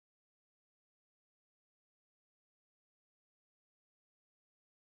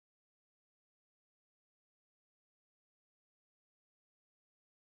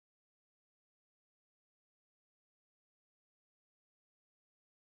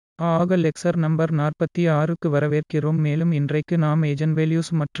ஆக lecture number 46க்கு வரவேற்கிறோம். மேலும் இன்றைக்கு நாம் ஏஜென்வேல்யூஸ்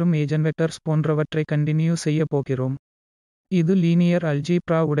மற்றும் ஏஜென்வெக்டர்ஸ் போன்றவற்றை கண்டினியூ செய்ய போகிறோம். இது லீனியர்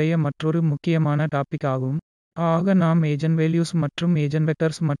அல்ஜீப்ரா உடைய மற்றொரு முக்கியமான டாபிக் ஆகும். ஆக நாம் ஏஜென்வேல்யூஸ் மற்றும்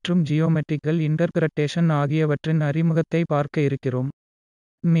ஏஜென்வெக்டர்ஸ் மற்றும் ஜியோமெட்ரிக்கல் இன்டர்பிரட்டேஷன் ஆகியவற்றின் அறிமுகத்தை பார்க்க இருக்கிறோம்.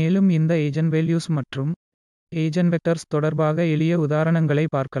 மேலும் இந்த ஏஜென்வேல்யூஸ் மற்றும் ஏஜென்வெக்டர்ஸ் தொடர்பாக எளிய உதாரணங்களை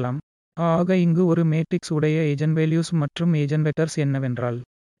பார்க்கலாம். ஆக இங்கு ஒரு மேட்ரிக்ஸ் உடைய ஏஜென்வேல்யூஸ் மற்றும் ஏஜென்வெக்டர்ஸ் என்னவென்றால்,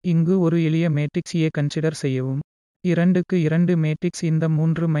 இங்கு ஒரு எளிய மேட்ரிக்ஸ் A கன்சிடர் செய்யவும். 2க்கு 2 மேட்ரிக்ஸ் இந்த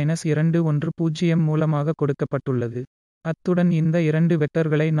 3-2 1 0 மூலமாக கொடுக்கப்பட்டுள்ளது. அத்துடன் இந்த 2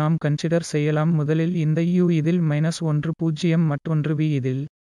 வெக்டர்களை நாம் கன்சிடர் செய்யலாம். முதலில் இந்த u இதில் -1 0 மற்றொன்று v இதில்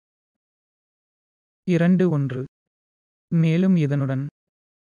 2 1. மேலும் இதனுடன்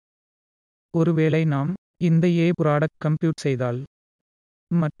ஒருவேளை நாம் இந்த A ப்ராடக்ட் கம்ப்யூட் செய்தால்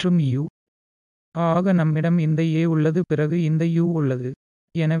மற்றும் u. ஆக நம்மிடம் இந்த A உள்ளது, பிறகு இந்த u உள்ளது.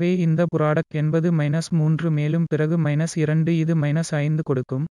 எனவே இந்த ப்ராடக்ட் என்பது -3 மேலும் பிறகு -2 இது -5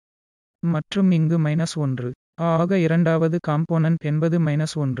 கொடுக்கும். மற்றும் இங்கு -1. ஆக இரண்டாவது காம்போனன்ட் என்பது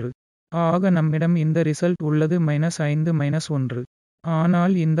 -1. ஆக நம்மிடம் இந்த ரிசல்ட் உள்ளது -5 -1.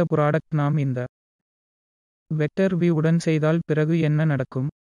 ஆனால் இந்த ப்ராடக்ட் நாம் இந்த வெக்டர் v உடன் செய்தால் பிறகு என்ன நடக்கும்?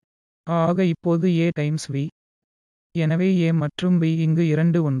 ஆக இப்போது A டைம்ஸ் v. எனவே A மற்றும் v இங்கு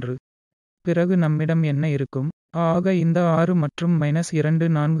 2 1. பிறகு நம்மிடம் என்ன இருக்கும்? ஆக இந்த 6 மற்றும் -2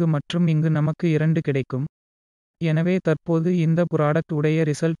 4 மற்றும் இங்கு நமக்கு 2 கிடைக்கும். எனவே தற்போது இந்த ப்ராடக்ட் உடைய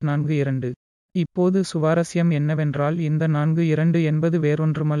ரிசல்ட் 4 2. இப்போது சுவாரஸ்யம் என்னவென்றால் இந்த 4 2 என்பது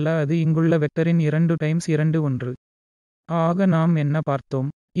வேறொன்றுமல்ல, அது இங்குள்ள வெக்டரின் 2 டைம்ஸ் 2 1. ஆக நாம் என்ன பார்த்தோம்?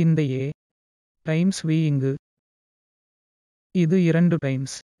 இந்த A டைம்ஸ் v இங்கு இது 2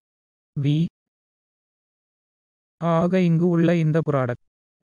 டைம்ஸ் v. ஆக இங்கு உள்ள இந்த ப்ராடக்ட்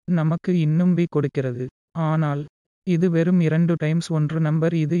நமக்கு இன்னும் v கொடுக்கிறது. ஆனால் இது வெறும் 2 டைம்ஸ் 1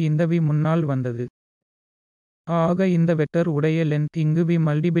 நம்பர், இது இந்த v முன்னால் வந்தது. ஆக இந்த வெக்டர் உடைய லென்த் இங்கு v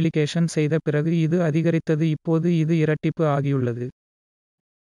மல்டிபிலிகேஷன் செய்த பிறகு இது அதிகரித்தது, இப்போது இது இரட்டிப்பு ஆகியுள்ளது.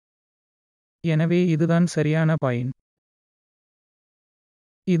 எனவே இதுதான் சரியான பாயிண்ட்.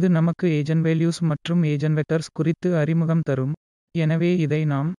 இது நமக்கு ஏஜென்வேல்யூஸ் மற்றும் ஏஜென்வெக்டர்ஸ் குறித்து அறிமுகம் தரும். எனவே இதை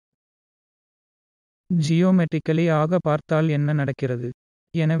நாம் ஜியோமெட்ரிக்கலி ஆக பார்த்தால் என்ன நடக்கிறது?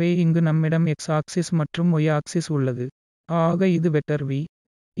 எனவே இங்கு நம்மிடம் x ஆக்சிஸ் மற்றும் y ஆக்சிஸ் உள்ளது. ஆக இது வெக்டர் v.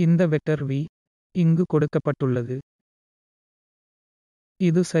 இந்த வெக்டர் v இங்கு கொடுக்கப்பட்டுள்ளது.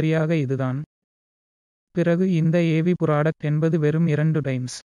 இது சரியாக இதுதான். பிறகு இந்த AV ப்ராடக்ட் என்பது வெறும் 2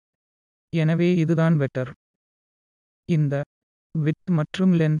 டைம்ஸ். எனவே இதுதான் வெக்டர். இந்த விட்த்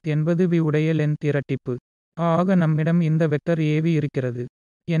மற்றும் லென்த் என்பது v உடைய லென்த் இரட்டிப்பு. ஆக நம்மிடம் இந்த வெக்டர் AV இருக்கிறது.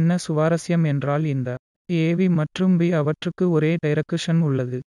 என்ன சுவாரஸ்யம் என்றால் இந்த AV மற்றும் v அவற்றுக்கு ஒரே டைரக்ஷன்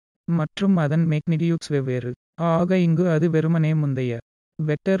உள்ளது. மற்றும் அதன் மேக்னிடியூட்ஸ் வெவ்வேறு. ஆக இங்கு அது வெறுமனே முந்தைய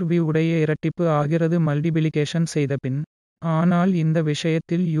வெக்டர் v உடைய இரட்டிப்பு ஆகிறது மல்டிபிலிகேஷன் செய்த பின். ஆனால் இந்த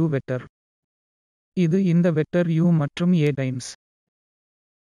விஷயத்தில் u வெக்டர். இது இந்த வெக்டர் u மற்றும் A டைம்ஸ்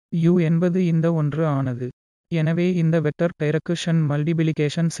u என்பது இந்த 1 ஆனது. எனவே இந்த வெக்டர் டைரக்ஷன்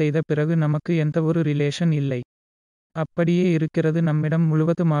மல்டிபிலிகேஷன் செய்த பிறகு நமக்கு எந்தவொரு ரிலேஷன் இல்லை. அப்படியே இருக்கிறது, நம்மிடம்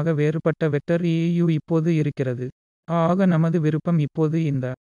முழுவதுமாக வேறுபட்ட வெக்டர் AU இப்போது இருக்கிறது. ஆக நமது விருப்பம் இப்போது இந்த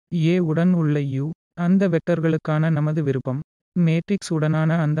A உடன் உள்ள u. அந்த வெக்டர்களுக்கான நமது விருப்பம் மேட்ரிக்ஸ் உடனான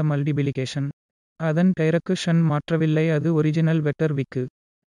அந்த மல்டிபிலிகேஷன். அதன் டைரக்ஷன் மாற்றவில்லை, அது ஒரிஜினல் வெக்டர் விக்கு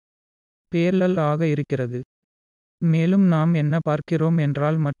பேரலல் ஆக இருக்கிறது. மேலும் நாம் என்ன பார்க்கிறோம்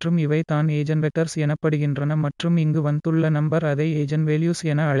என்றால் மற்றும் இவை தான் ஏஜென்வெக்டர்ஸ் எனப்படுகின்றன மற்றும் இங்கு வந்துள்ள நம்பர் அதை ஏஜென்வேல்யூஸ்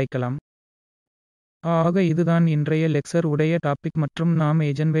என அழைக்கலாம். ஆக இதுதான் இன்றைய லெக்சர் உடைய டாபிக் மற்றும் நாம்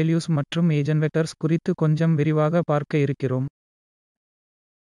ஏஜென்வேல்யூஸ் மற்றும் ஏஜென்வெக்டர்ஸ் குறித்து கொஞ்சம் விரிவாக பார்க்க இருக்கிறோம்.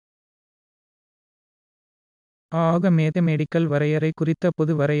 ஆக மேத்தமேட்டிக்கல் வரையறை குறித்த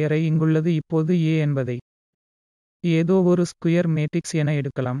பொது வரையறை இங்குள்ளது. இப்போது A என்பதை ஏதோ ஒரு ஸ்குயர் மேட்ரிக்ஸ் என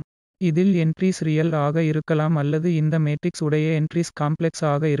எடுக்கலாம். இதில் என்ட்ரிஸ் ரியல் ஆக இருக்கலாம் அல்லது இந்த மேட்ரிக்ஸ் உடைய என்ட்ரிஸ் காம்ப்ளெக்ஸ்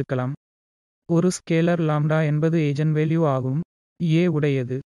ஆக இருக்கலாம். ஒரு ஸ்கேலர் லாம்டா என்பது ஏஜென்வேல்யூ ஆகும். A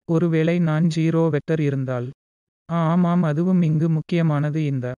உடையது. ஒருவேளை நான்-ஜீரோ வெக்டர் இருந்தால். ஆமாம், அதுவும் இங்கு முக்கியமானது.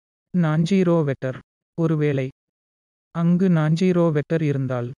 இந்த நான்-ஜீரோ வெக்டர் ஒருவேளை அங்கு நான்-ஜீரோ வெக்டர்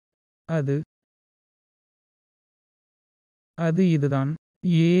இருந்தால் அது இதுதான்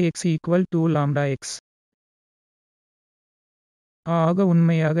Ax = λx. ஆக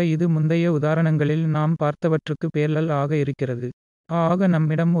உண்மையாக இது முந்தைய உதாரணங்களில் நாம் பார்த்தவற்றுக்கு பேரலல் ஆக இருக்கிறது. ஆக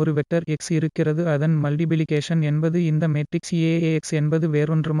நம்மிடம் ஒரு வெக்டர் x இருக்கிறது, அதன் மல்டிபிலிகேஷன் என்பது இந்த மேட்ரிக்ஸ் Ax என்பது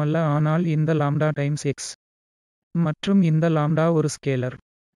வேறொன்றுமல்ல ஆனால் இந்த லாம்டா டைம்ஸ் x. மற்றும் இந்த லாம்டா ஒரு ஸ்கேலர்.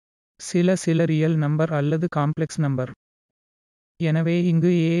 சில ரியல் நம்பர் அல்லது காம்ப்ளெக்ஸ் நம்பர். எனவே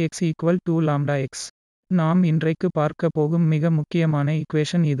இங்கு Ax = λx. நாம் இன்றைக்கு பார்க்க போகும் மிக முக்கியமான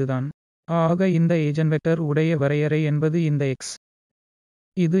ஈக்குவேஷன் இதுதான். ஆக இந்த ஈஜென்வெக்டர் உடைய வரையறை என்பது இந்த x.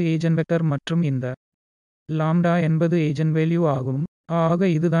 இது ஈஜென்வெக்டர் மற்றும் இந்த லாம்டா என்பது ஈஜென்வேல்யூ ஆகும். ஆக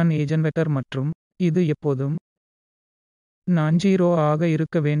இதுதான் ஈஜென்வெக்டர் மற்றும் இது எப்போதும் நான்ஜீரோ ஆக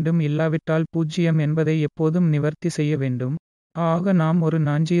இருக்க வேண்டும், இல்லாவிட்டால் 0 என்பதை எப்போதும் நிவர்த்தி செய்ய வேண்டும். ஆக நாம் ஒரு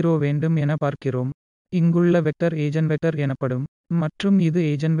நான்ஜீரோ வேண்டும் என பார்க்கிறோம். இங்குள்ள வெக்டர் ஈஜென்வெக்டர் எனப்படும் மற்றும் இது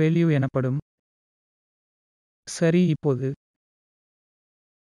ஈஜென்வேல்யூ எனப்படும். சரி, இப்போது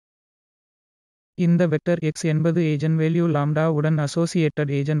இந்த வெக்டர் x என்பது ஈஜென்வேல்யூ லாம்டா உடன்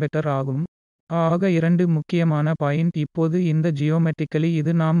அசோசியேட்டட் ஈஜென்வெக்டர் ஆகும். ஆக இரண்டு முக்கியமான பாயிண்ட். இப்போது இந்த ஜியோமெட்ரிக்கலி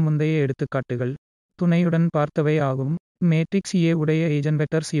இது நாம் முந்தைய எடுத்துக்காட்டுகள் துணையுடன் பார்த்தவை ஆகும். மேட்ரிக்ஸ் A உடைய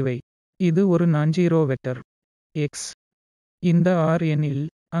ஈஜென்வெக்டர்ஸ் இவை. இது ஒரு நான்ஜீரோ வெக்டர் x. இந்த Rn இல்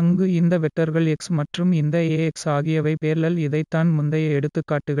அங்கு இந்த வெக்டர்கள் x மற்றும் இந்த Ax ஆகியவை பேரலல். இதைத்தான் முந்தைய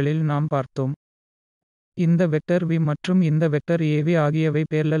எடுத்துக்காட்டுகளில் நாம் பார்த்தோம். இந்த வெக்டர் v மற்றும் இந்த வெக்டர் Av ஆகியவை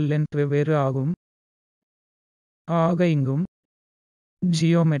பேரலல் லென்த் வெவ்வேறு ஆகும். ஆக இங்கும்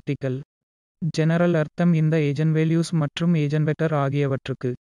ஜியோமெட்ரிக்கல் ஜெனரல் அர்த்தம் இந்த ஈஜென்வேல்யூஸ் மற்றும் ஈஜென்வெக்டர்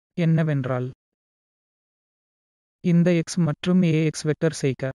ஆகியவற்றுக்கு என்னவென்றால், இந்த x மற்றும் Ax வெக்டர்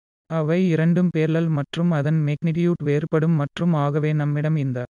செய்க. அவை இரண்டும் பேரலல் மற்றும் அதன் மேக்னிடியூட் வேறுபடும் மற்றும் ஆகவே நம்மிடம்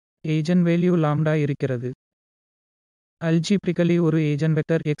இந்த ஈஜென்வேல்யூ லாம்டா இருக்கிறது. அல்ஜீப்ரிக்கலி ஒரு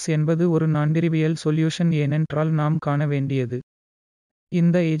ஈஜென்வெக்டர் x என்பது ஒரு நான்டிரிவியல் சொல்யூஷன். ஏனென்றால் நாம் காண வேண்டியது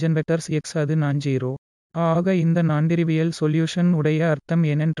இந்த ஈஜென்வெக்டர்ஸ் x அது நான்ஜீரோ. ஆக இந்த நான்டிரிவியல் சொல்யூஷன் உடைய அர்த்தம்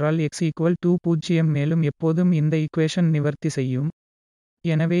ஏனென்றால் x = 0 மேலும் எப்போதும் இந்த ஈக்குவேஷன் நிவர்த்தி செய்யும்.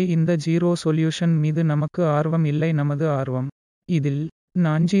 எனவே இந்த ஜீரோ சொல்யூஷன் மீது நமக்கு ஆர்வம் இல்லை. நமது ஆர்வம் இதில்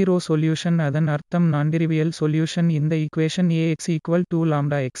நான்ஜீரோ சொல்யூஷன். அதன் அர்த்தம் நான்டிரிவியல் சொல்யூஷன் இந்த ஈக்குவேஷன் Ax =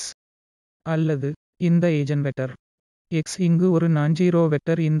 λx அல்லது இந்த ஈஜென்வெக்டர் x இங்கு ஒரு நான்ஜீரோ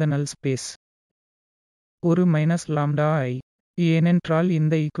வெக்டர் இந்த நல் ஸ்பேஸ் ஒரு -λI. ஏனென்றால்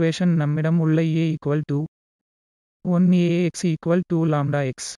இந்த ஈக்குவேஷன் நம்மிடம் உள்ள A = 1 Ax =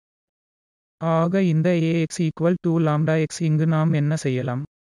 λx. ஆக இந்த Ax = λx இங்கு நாம் என்ன செய்யலாம்?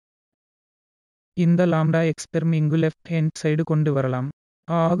 இந்த λx டெர்ம் இங்கு லெஃப்ட் ஹேண்ட் சைடு கொண்டு வரலாம்.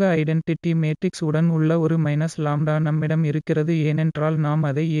 ஆக ஐடென்டிட்டி மேட்ரிக்ஸ் உடன் உள்ள ஒரு -λ நம்மிடம் இருக்கிறது. ஏனென்றால் நாம்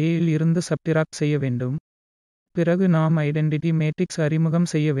அதை A இல் இருந்து சப்டிராக்ட் செய்ய வேண்டும். பிறகு நாம் ஐடென்டிட்டி மேட்ரிக்ஸ் அறிமுகம்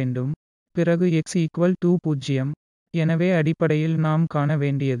செய்ய வேண்டும். பிறகு x = 0. எனவே அடிப்படையில் நாம் காண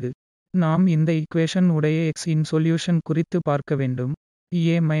வேண்டியது, நாம் இந்த ஈக்குவேஷன் உடைய x இன் சொல்யூஷன் குறித்து பார்க்க வேண்டும்.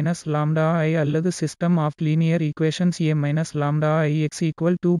 A λI அல்லது system of linear equations A λI x =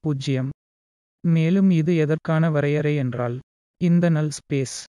 0. மேலும் இது எதற்கான வரையறை என்றால், இந்த நல்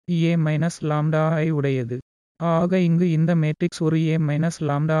ஸ்பேஸ் A λI உடையது. ஆக இங்கு இந்த மேட்ரிக்ஸ் ஒரு A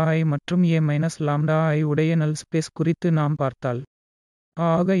λI மற்றும் A λI உடைய நல் ஸ்பேஸ் குறித்து நாம் பார்த்தால்,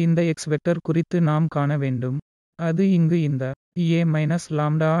 ஆக இந்த x வெக்டர் குறித்து நாம் காண வேண்டும். அது இங்கு இந்த A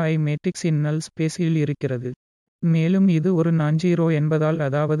λI matrix in null space இல் இருக்கிறது. மேலும் இது ஒரு நான்ஜீரோ என்பதால்,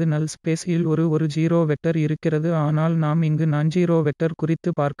 அதாவது நல் ஸ்பேஸ் இல் ஒரு ஜீரோ வெக்டர் இருக்கிறது. ஆனால் நாம் இங்கு நான்ஜீரோ வெக்டர்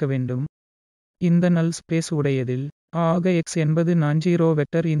குறித்து பார்க்க வேண்டும் இந்த நல் ஸ்பேஸ் உடையதில். ஆக x என்பது நான்ஜீரோ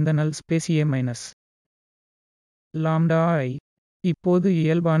வெக்டர் இந்த நல் ஸ்பேஸ் A λI. இப்போது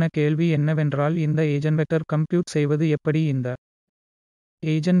இயல்பான கேள்வி என்னவென்றால், இந்த ஈஜென்வெக்டர் கம்ப்யூட் செய்வது எப்படி? இந்த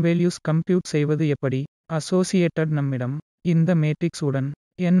ஈஜென்வேல்யூஸ் கம்ப்யூட் செய்வது எப்படி? அசோசியேட்டட் நம்மிடம் இந்த மேட்ரிக்ஸ் உடன்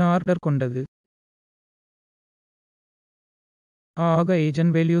n ஆர்டர் கொண்டது. ஆக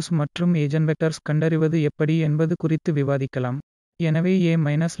ஈஜென்வேல்யூஸ் மற்றும் ஈஜென்வெக்டர்ஸ் கண்டறிவது எப்படி என்பது குறித்து விவாதிக்கலாம். எனவே A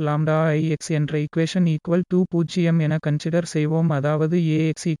λI x என்ற ஈக்குவேஷன் = 0 என கன்சிடர் செய்வோம். அதாவது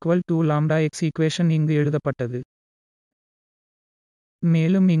Ax = λx ஈக்குவேஷன் இங்கு எழுதப்பட்டது.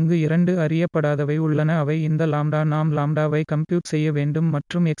 மேலும் இங்கு இரண்டு அறியப்படாதவை உள்ளன. அவை இந்த லாம்டா. நாம் லாம்டாவை கம்ப்யூட் செய்ய வேண்டும்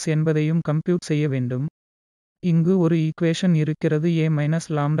மற்றும் x என்பதையும் கம்ப்யூட் செய்ய வேண்டும். இங்கு ஒரு ஈக்குவேஷன் இருக்கிறது A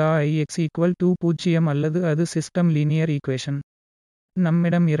λI x = 0 அல்லது அது சிஸ்டம் லீனியர் ஈக்குவேஷன்.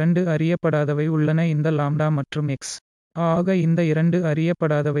 நம்மிடம் இரண்டு அறியப்படாதவை உள்ளன, இந்த லாம்டா மற்றும் x. ஆக இந்த இரண்டு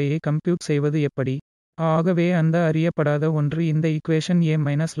அறியப்படாதவையை கம்ப்யூட் செய்வது எப்படி? ஆகவே அந்த அறியப்படாத ஒன்று இந்த ஈக்குவேஷன் A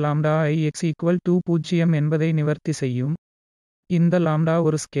λI x = 0 என்பதை நிவர்த்தி செய்யும். இந்த லாம்டா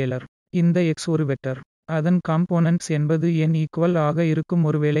ஒரு ஸ்கேலர், இந்த x ஒரு வெக்டர். அதன் காம்போனன்ட்ஸ் என்பது n ஈக்குவல் ஆக இருக்கும்.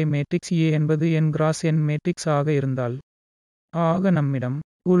 ஒருவேளை மேட்ரிக்ஸ் A என்பது n கிராஸ் n மேட்ரிக்ஸ் ஆக இருந்தால். ஆக நம்மிடம்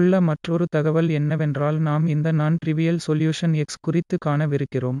உள்ள மற்றொரு தகவல் என்னவென்றால், நாம் இந்த நான் ட்ரிவியல் சொல்யூஷன் x குறித்து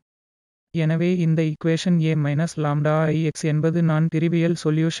காணவிருக்கிறோம். எனவே இந்த ஈக்குவேஷன் A λI x என்பது நான் ட்ரிவியல்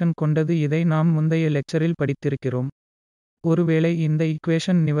சொல்யூஷன் கொண்டது. இதை நாம் முந்தைய லெக்சரில் படித்திருக்கிறோம். ஒருவேளை இந்த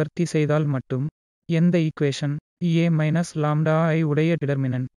ஈக்குவேஷன் நிவர்த்தி செய்தால் மட்டும் எந்த ஈக்குவேஷன் A λI உடைய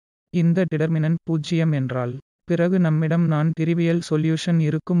டிடர்மினன்ட், இந்த டிடர்மினன்ட் 0 என்றால், பிறகு நம்மிடம் நான் ட்ரிவியல் சொல்யூஷன்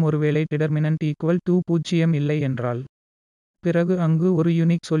இருக்கும் ஒருவேளை டிடர்மினன்ட் ஈக்குவல் டு 0 இல்லை என்றால். பிறகு அங்கு ஒரு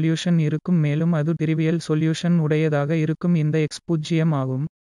யூனிக் சொல்யூஷன் இருக்கும் மேலும் அது ட்ரிவியல் சொல்யூஷன் உடையதாக இருக்கும் இந்த x 0 ஆகும்.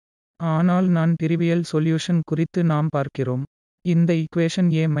 ஆனால் நான் ட்ரிவியல் சொல்யூஷன் குறித்து நாம் பார்க்கிறோம். இந்த equation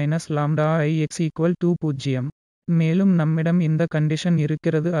A λI x equal to 0. மேலும் நம்மிடம் இந்த கண்டிஷன்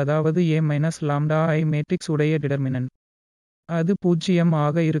இருக்கிறது, அதாவது A λI மேட்ரிக்ஸ் உடைய டிடர்மினன்ட் அது 0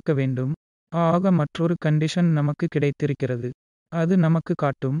 ஆக இருக்க வேண்டும். ஆக மற்றொரு கண்டிஷன் நமக்கு கிடைத்திருக்கிறது. அது நமக்கு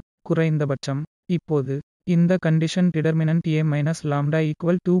காட்டும் குறைந்தபட்சம். இப்போது இந்த condition determinant A λ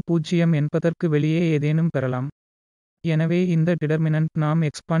equal to 0 என்பதற்கு வெளியே ஏதேனும் பெறலாம். எனவே இந்த டிடர்மினன்ட் நாம்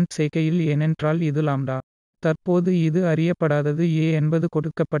எக்ஸ்பாண்ட் செய்கையில் ஏனென்றால் இது லாம்டா. தற்போது இது அறியப்படாதது A என்பது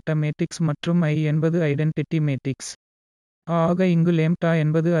கொடுக்கப்பட்ட மேட்ரிக்ஸ் மற்றும் I என்பது ஐடென்டிட்டி மேட்ரிக்ஸ். ஆக இங்கு லேம்டா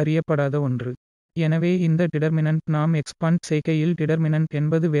என்பது அறியப்படாத ஒன்று. எனவே இந்த டிடர்மினன்ட் நாம் எக்ஸ்பாண்ட் செய்கையில் டிடர்மினன்ட்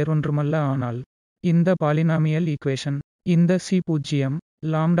என்பது வேறொன்றுமல்ல ஆனால் இந்த பாலினாமியல் ஈக்குவேஷன். இந்த C0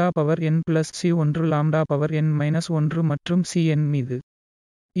 lambda power n plus C1 lambda power n minus 1 மற்றும் Cn மீது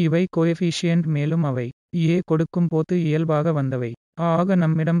இவை கோஎஃபிஷியன்ட் மேலும் அவை A கொடுக்கும் போது இயல்பாக வந்தவை. ஆக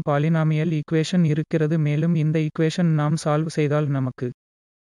நம்மிடம் பாலினாமியல் ஈக்குவேஷன் இருக்கிறது மேலும் இந்த ஈக்குவேஷன் நாம் சால்வ் செய்தால் நமக்கு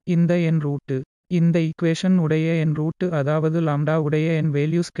இந்த n ரூட்டு இந்த ஈக்குவேஷன் உடைய n ரூட்டு அதாவது லாம்டா உடைய n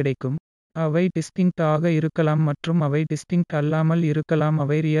வேல்யூஸ் கிடைக்கும். அவை டிஸ்டிங்க்ட் ஆக இருக்கலாம் மற்றும் அவை டிஸ்டிங்க்ட் அல்லாமல் இருக்கலாம்,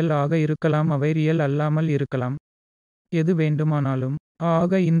 அவை ரியல் ஆக இருக்கலாம், அவை ரியல் அல்லாமல் இருக்கலாம். எது வேண்டுமானாலும்.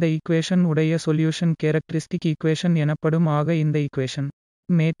 ஆக இந்த ஈக்குவேஷன் உடைய சொல்யூஷன் கேரக்டரிஸ்டிக் ஈக்குவேஷன் எனப்படும். ஆக இந்த ஈக்குவேஷன்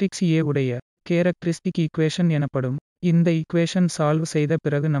மேட்ரிக்ஸ் A உடைய கேரக்டரிஸ்டிக் ஈக்குவேஷன் எனப்படும். இந்த ஈக்குவேஷன் சால்வ் செய்த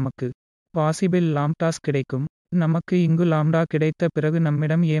பிறகு நமக்கு பாசிபிள் லாம்டாஸ் கிடைக்கும். நமக்கு இங்கு லாம்டா கிடைத்த பிறகு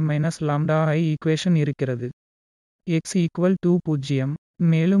நம்மிடம் A λI ஈக்குவேஷன் இருக்கிறது. x equal to 0.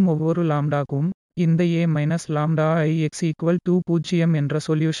 மேலும் ஒவ்வொரு லாம்டாக்கும் இந்த A λI x equal to 0 என்ற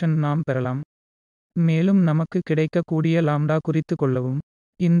சொல்யூஷன் நாம் பெறலாம். மேலும் நமக்கு கிடைக்கக்கூடிய லாம்டா குறித்து கொள்ளவும்.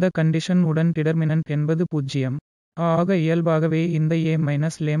 இந்த கண்டிஷன் உடன் டிடர்மினன்ட் என்பது 0. ஆக இயல்பாகவே இந்த A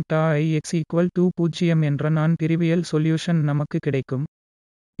λI x equal to 0 என்ற நான் ட்ரிவியல் சொல்யூஷன் நமக்கு கிடைக்கும்.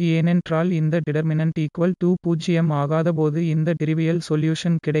 ஏனென்றால் இந்த டிடர்மினன்ட் ஈக்குவல் டு 0 ஆகாதபோது இந்த ட்ரிவியல்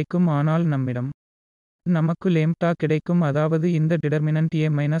சொல்யூஷன் கிடைக்கும். ஆனால் நம்மிடம் நமக்கு லேம்டா கிடைக்கும், அதாவது இந்த டிடர்மினன்ட் A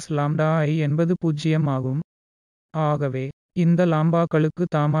λI என்பது 0 ஆகும். ஆகவே இந்த லாம்பாக்களுக்கு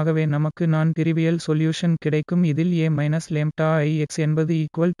தாமாகவே நமக்கு நான் ட்ரிவியல் சொல்யூஷன் கிடைக்கும். இதில் A λI x என்பது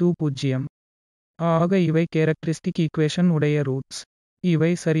ஈக்குவல் டு 0. ஆக இவை கேரக்டரிஸ்டிக் ஈக்குவேஷன் உடைய ரூட்ஸ். இவை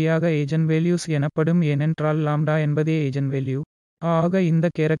சரியாக eigenvalues எனப்படும், ஏனென்றால் லாம்டா என்பதே eigenvalue. ஆக இந்த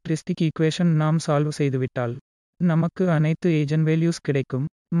கேரக்டரிஸ்டிக் ஈக்குவேஷன் நாம் சால்வ் செய்துவிட்டால் நமக்கு அனைத்து eigenvalues கிடைக்கும்.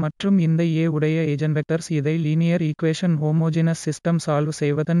 மற்றும் இந்த A உடைய eigenvectors இதை linear equation homogeneous system solve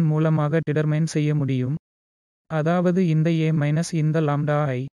செய்வதன் மூலமாக டிடர்மைன் செய்ய முடியும். அதாவது இந்த A இந்த lambda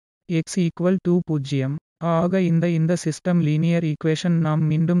I x equal to 0. ஆக இந்த சிஸ்டம் லீனியர் ஈக்குவேஷன் நாம்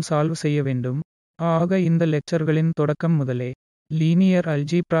மீண்டும் சால்வ் செய்ய வேண்டும். ஆக இந்த லெக்சர்களின் தொடக்கம் முதலே லீனியர்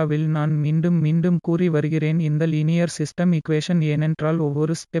அல்ஜீப்ராவில் நான் மீண்டும் கூறி வருகிறேன் இந்த லீனியர் சிஸ்டம் ஈக்குவேஷன், ஏனென்றால்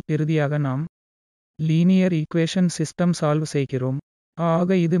ஒவ்வொரு ஸ்டெப் இறுதியாக நாம் லீனியர் ஈக்குவேஷன் சிஸ்டம் சால்வ் செய்கிறோம்.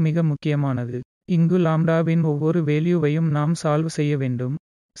 ஆக இது மிக முக்கியமானது. இங்கு லாம்டாவின் ஒவ்வொரு வேல்யூவையும் நாம் சால்வ் செய்ய வேண்டும்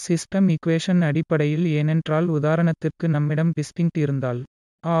சிஸ்டம் ஈக்குவேஷன் அடிப்படையில், ஏனென்றால் உதாரணத்திற்கு நம்மிடம் டிஸ்டிங்க்ட் இருந்தால்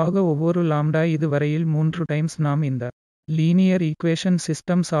ஆக ஒவ்வொரு லாம்டா இது வரையில் 3 டைம்ஸ் நாம் இந்த லீனியர் ஈக்குவேஷன்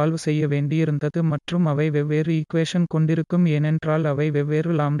சிஸ்டம் சால்வ் செய்ய வேண்டியிருந்தது மற்றும் அவை வெவ்வேறு ஈக்குவேஷன் கொண்டிருக்கும், ஏனென்றால் அவை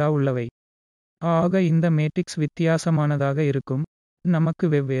வெவ்வேறு லாம்டா உள்ளவை. ஆக இந்த மேட்ரிக்ஸ் வித்தியாசமானதாக இருக்கும். நமக்கு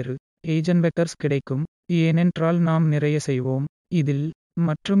வெவ்வேறு eigenvectors கிடைக்கும், ஏனென்றால் நாம் நிறைய செய்வோம் இதில்.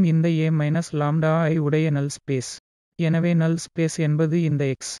 மற்றும் இந்த A λI உடைய நல் ஸ்பேஸ். எனவே நல் ஸ்பேஸ் என்பது இந்த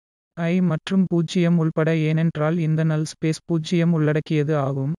x I மற்றும் 0 உள்பட, ஏனென்றால் இந்த நல் ஸ்பேஸ் 0 உள்ளடக்கியது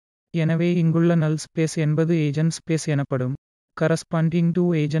ஆகும். எனவே இங்குள்ள நல் ஸ்பேஸ் என்பது eigen ஸ்பேஸ் எனப்படும். Corresponding to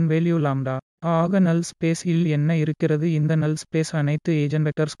eigenvalue lambda. ஆக நல் ஸ்பேஸ் இல் என்ன இருக்கிறது, இந்த நல் ஸ்பேஸ் அனைத்து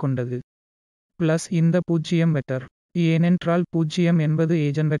eigenvectors கொண்டது. பிளஸ் இந்த 0 வெக்டர். ஏனென்றால் 0 என்பது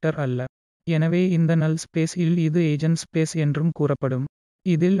eigenvector அல்ல. எனவே இந்த நல் ஸ்பேஸ் இல் இது eigen ஸ்பேஸ் என்றும் கூறப்படும்.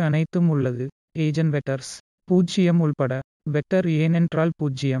 இதில் அனைத்தும் உள்ளது eigenvectors 0 உள்பட. வெக்டர் ஏனென்றால்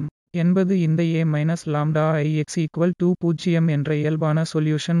 0 என்பது இந்த A λI x equal to 0 என்ற இயல்பான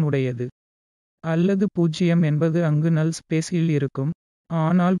சொல்யூஷன் உடையது. அல்லது 0 என்பது அங்கு நல் ஸ்பேஸ் இல் இருக்கும்.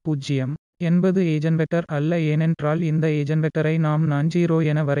 ஆனால் 0 என்பது eigenvector அல்ல, ஏனென்றால் இந்த eigenvectorஐ நாம் நான்ஜீரோ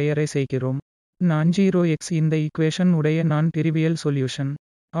என வரையறை செய்கிறோம். நான்ஜீரோ x இந்த ஈக்குவேஷன் உடைய நான் ட்ரிவியல் சொல்யூஷன்.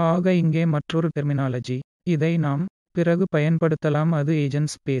 ஆக இங்கே மற்றொரு டெர்மினாலஜி. இதை நாம் பிறகு பயன்படுத்தலாம், அது eigen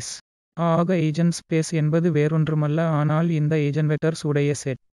ஸ்பேஸ். ஆக eigen ஸ்பேஸ் என்பது வேறொன்றுமல்ல ஆனால் இந்த eigenvectors உடைய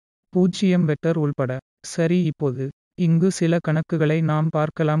செட் 0 வெக்டர் உள்பட. சரி, இப்போது இங்கு சில கணக்குகளை நாம்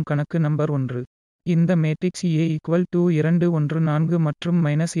பார்க்கலாம். கணக்கு நம்பர் 1. இந்த மேட்ரிக்ஸ் A = 2 1 4 மற்றும்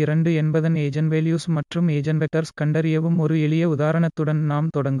 -2 என்பதன் eigenvalues மற்றும் eigenvectors கண்டறியவும் ஒரு எளிய உதாரணத்துடன்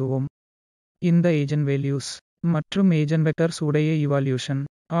நாம் தொடங்குவோம். இந்த eigenvalues மற்றும் eigenvectors உடைய evaluation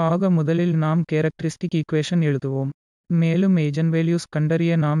ஆக முதலில் நாம் கேரக்டரிஸ்டிக் ஈக்குவேஷன் எழுதுவோம். மேலும் eigenvalues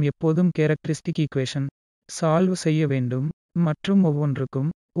கண்டறிய நாம் எப்போதும் கேரக்டரிஸ்டிக் ஈக்குவேஷன் சால்வ் செய்ய வேண்டும் மற்றும் ஒவ்வொன்றுக்கும்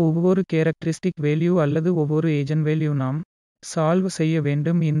ஒவ்வொரு கேரக்டரிஸ்டிக் வேல்யூ அல்லது ஒவ்வொரு eigenvalue நாம் சால்வ் செய்ய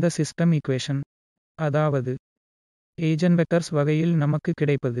வேண்டும் இந்த சிஸ்டம் ஈக்குவேஷன். அதாவது eigenvectors வகையில் நமக்கு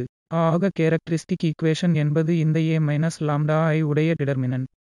கிடைப்பது ஆக கேரக்டரிஸ்டிக் ஈக்குவேஷன் என்பது இந்த A λI உடைய டிடர்மினன்ட்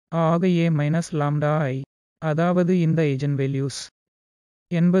ஆக A λI அதாவது இந்த eigenvalues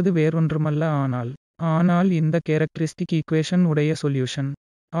என்பது வேறொன்றுமல்ல ஆனால் இந்த கேரக்டரிஸ்டிக் ஈக்குவேஷன் உடைய சொல்யூஷன்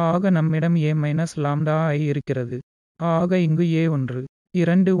ஆக நம்மிடம் A λI இருக்கிறது. ஆக இங்கு A 1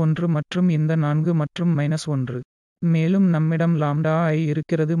 2 1 மற்றும் இந்த 4 மற்றும் -1 மேலும் நம்மிடம் λI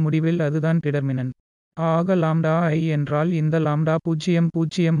இருக்கிறது முடிவில் அதுதான் டிடர்மினன்ட். ஆக λI என்றால் இந்த லாம்டா 0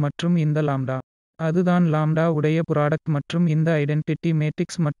 0 மற்றும் இந்த லாம்டா அதுதான் லாம்டா உடைய புராடக்ட் மற்றும் இந்த ஐடென்டிட்டி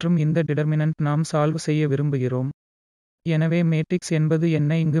மேட்ரிக்ஸ் மற்றும் இந்த டிடர்மினன்ட் நாம் சால்வ் செய்ய விரும்புகிறோம். எனவே மேட்ரிக்ஸ் என்பது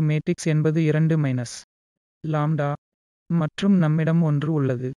என்ன இங்கு மேட்ரிக்ஸ் என்பது 2 லாம்டா மற்றும் நம்மிடம் 1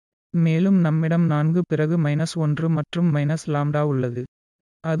 உள்ளது. மேலும் நம்மிடம் 4 பிறகு -1 மற்றும் லாம்டா உள்ளது.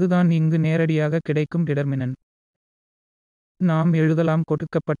 அதுதான் இங்கு நேரடியாக கிடைக்கும் டிடர்மினன்ட். நாம் எழுதலாம்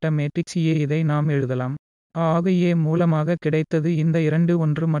கொடுக்கப்பட்ட மேட்ரிக்ஸ் A இதை நாம் எழுதலாம். ஆக A மூலமாக கிடைத்தது இந்த 2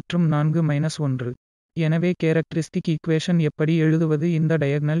 1 மற்றும் 4 -1. எனவே கேரக்டரிஸ்டிக் ஈக்குவேஷன் எப்படி எழுதுவது இந்த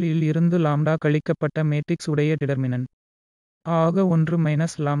டயகனல் இல் இருந்து லாம்டா கழிக்கப்பட்ட மேட்ரிக்ஸ் உடைய டிடர்மினன்ட் ஆக 1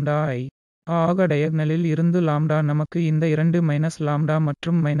 λI. ஆக டயகனலில் இருந்து லாம்டா நமக்கு இந்த 2 லாம்டா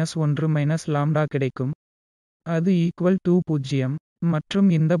மற்றும் -1 லாம்டா கிடைக்கும். அது = 0 மற்றும்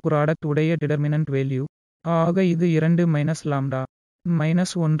இந்த புராடக்ட் உடைய டிடர்மினன்ட் வேல்யூ ஆக இது 2 லாம்டா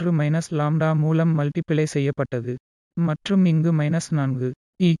 -1 லாம்டா மூலம் மல்டிப்ளை செய்யப்பட்டது மற்றும் இங்கு -4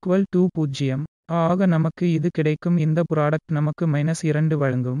 = 0 ஆக நமக்கு இது கிடைக்கும் இந்த புராடக்ட் நமக்கு -2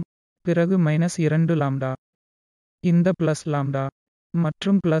 வழங்கும். பிறகு -2 லாம்டா இந்த பிளஸ் லாம்டா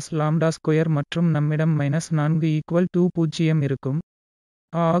மற்றும் பிளஸ் லாம்டா ஸ்கொயர் மற்றும் நம்மிடம் -4 = 0 இருக்கும்.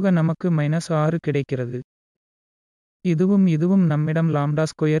 ஆக நமக்கு -6 கிடைக்கிறது. இதுவும் நம்மிடம் லாம்டா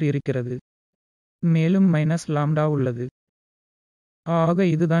ஸ்கொயர் இருக்கிறது. மேலும் லாம்டா உள்ளது. ஆக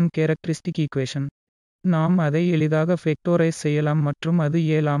இதுதான் கேரக்டரிஸ்டிக் ஈக்குவேஷன். நாம் அதை எளிதாக ஃபேக்டோரைஸ் செய்யலாம் மற்றும் அது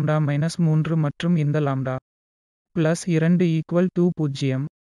A லாம்டா -3 மற்றும் இந்த லாம்டா +2 = 0.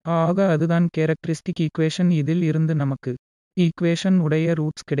 ஆக அதுதான் கேரக்டரிஸ்டிக் ஈக்குவேஷன். இதில் இருந்து நமக்கு ஈக்குவேஷன் உடைய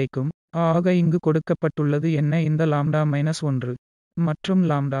ரூட்ஸ் கிடைக்கும். ஆக இங்கு கொடுக்கப்பட்டுள்ளது என்ன இந்த லாம்டா -1 மற்றும்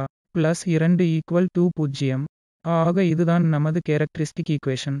லாம்டா +2 = 0. ஆக இதுதான் நமது கேரக்டரிஸ்டிக்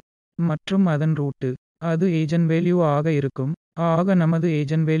ஈக்குவேஷன் மற்றும் அதன் ரூட்டு அது eigenvalue ஆக இருக்கும். ஆக நமது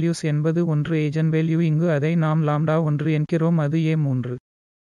eigenvalues என்பது 1 eigenvalue இங்கு அதை நாம் லாம்டா 1 என்கிறோம் அது A3.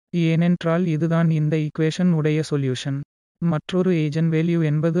 ஏனென்றால் இதுதான் இந்த ஈக்குவேஷன் உடைய சொல்யூஷன். மற்றொரு eigenvalue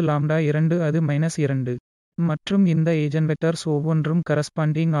என்பது லாம்டா 2 அது -2 மற்றும் இந்த eigenvectors ஒவ்வொன்றும்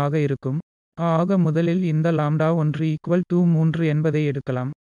கரஸ்பாண்டிங் ஆக இருக்கும். ஆக முதலில் இந்த லாம்டா 1 = 3 என்பதை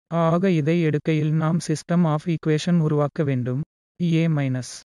எடுக்கலாம். ஆக இதை எடுக்கையில் நாம் சிஸ்டம் ஆஃப் ஈக்குவேஷன் உருவாக்க வேண்டும். A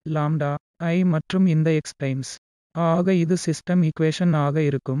λI மற்றும் இந்த x டைம்ஸ். ஆக இது சிஸ்டம் ஈக்குவேஷன் ஆக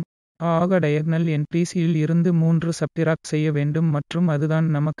இருக்கும். ஆக டயகனல் என்ட்ரீஸ் இல் இருந்து 3 சப்டிராக்ட் செய்ய வேண்டும் மற்றும் அதுதான்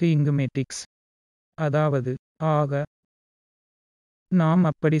நமக்கு இங்கு மேட்ரிக்ஸ். அதாவது ஆக நாம்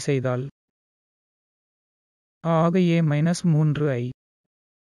அப்படி செய்தால் ஆக A -3I.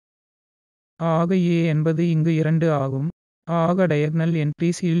 ஆக A என்பது இங்கு 2 ஆகும். ஆக டயகனல்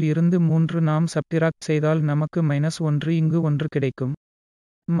என்ட்ரீஸ் இல் இருந்து 3 நாம் சப்டிராக்ட் செய்தால் நமக்கு -1 இங்கு 1 கிடைக்கும்.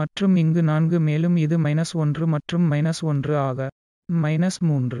 மற்றும் இங்கு 4 மேலும் இது -1 மற்றும் -1 ஆக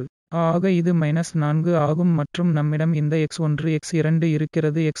 -3. ஆக இது -4 ஆகும் மற்றும் நம்மிடம் இந்த x1 x2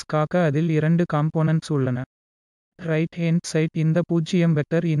 இருக்கிறது x காக்க அதில் 2 காம்போனன்ட்ஸ் உள்ளன. ரைட் ஹேண்ட் சைட் இந்த 0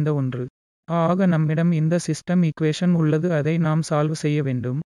 வெக்டர் இந்த 1. ஆக நம்மிடம் இந்த சிஸ்டம் ஈக்குவேஷன் உள்ளது அதை நாம் சால்வ் செய்ய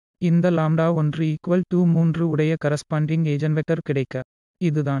வேண்டும். இந்த லாம்டா 1 = 3 உடைய கரஸ்பாண்டிங் eigenvector கிடைக்க.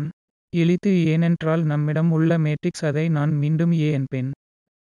 இதுதான் எளிது ஏனென்றால் நம்மிடம் உள்ள மேட்ரிக்ஸ் அதை நான் மீண்டும் A என்பேன்.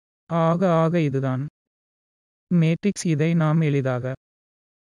 ஆக இதுதான் மேட்ரிக்ஸ் இதை நாம் எளிதாக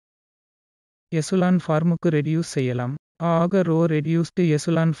எசுலான் ஃபார்முக்கு ரெடியூஸ் செய்யலாம். ஆக ரோ ரெடியூஸ்டு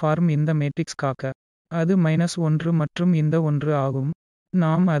எசுலான் ஃபார்ம் இந்த மேட்ரிக்ஸ் காக்க அது -1 மற்றும் இந்த 1 ஆகும்.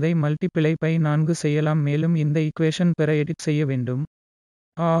 நாம் அதை மல்டிப்ளை பை 4 செய்யலாம் மேலும் இந்த ஈக்குவேஷன் பெற எடிட் செய்ய வேண்டும்.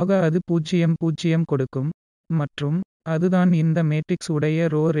 ஆக அது 0 0 கொடுக்கும் மற்றும் அதுதான் இந்த மேட்ரிக்ஸ் உடைய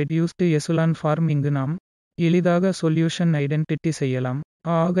ரோ ரெடியூஸ்டு எசுலான் ஃபார்ம். இங்கு நாம் எளிதாக சொல்யூஷன் ஐடென்டிட்டி செய்யலாம்.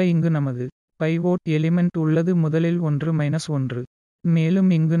 ஆக இங்கு நமது பைவோட் எலிமெண்ட் உள்ளது முதலில் 1 1 மேலும்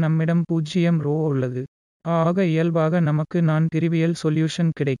இங்கு நம்மிடம் 0 ரோ உள்ளது. ஆக இயல்பாக நமக்கு நான் ட்ரிவியல்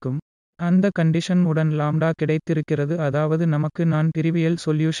சொல்யூஷன் கிடைக்கும். அந்த கண்டிஷன் உடன் லாம்டா கிடைத்திருக்கிறது, அதாவது நமக்கு நான் ட்ரிவியல்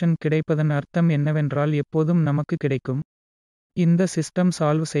சொல்யூஷன் கிடைப்பதன் அர்த்தம் என்னவென்றால் எப்போதும் நமக்கு கிடைக்கும். இந்த சிஸ்டம்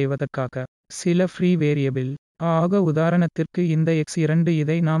சால்வ் செய்வதற்காக சில ஃப்ரீ வேரியபிள். ஆக உதாரணத்திற்கு இந்த x2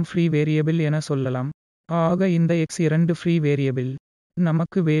 இதை நாம் ஃப்ரீ வேரியபிள் என சொல்லலாம். ஆக இந்த x2 ஃப்ரீ வேரியபிள்.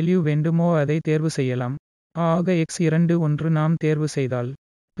 நமக்கு வேல்யூ வேண்டுமோ அதை தேர்வு செய்யலாம். ஆக x2 ஒன்று நாம் தேர்வு செய்தால்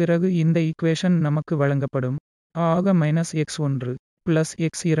பிறகு இந்த ஈக்குவேஷன் நமக்கு வழங்கப்படும். ஆக -x1 +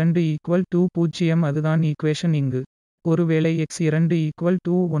 x2 = 0. அதுதான் ஈக்குவேஷன் இங்கு. ஒருவேளை x2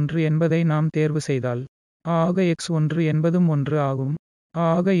 = 1 என்பதை நாம் தேர்வு செய்தால் ஆக x1 என்பதும் 1 ஆகும்.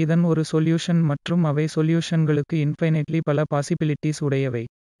 ஆக இதன் ஒரு சொல்யூஷன் மற்றும் அவை சொல்யூஷன்களுக்கு இன்ஃபைனைட்லி பல பாசிபிலிட்டிஸ் உடையவை.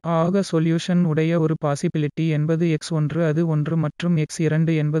 ஆக சொல்யூஷன் உடைய ஒரு பாசிபிலிட்டி என்பது x1 அது 1 மற்றும்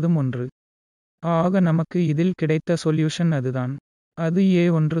x2 என்பதும் 1. ஆக நமக்கு இதில் கிடைத்த சொல்யூஷன் அதுதான். அது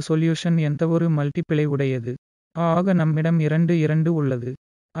A1 சொல்யூஷன் எந்தவொரு மல்டிபிளை உடையது. ஆக நம்மிடம் 2 உள்ளது.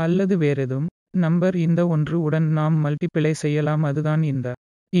 அல்லது வேறெதும் நம்பர் இந்த 1 உடன் நாம் மல்டிபிளை செய்யலாம், அதுதான் இந்த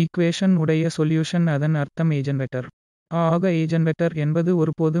ஈக்குவேஷன் உடைய சொல்யூஷன். அதன் அர்த்தம் ஏஜென்வெக்டர். ஆக ஏஜென்வெக்டர் என்பது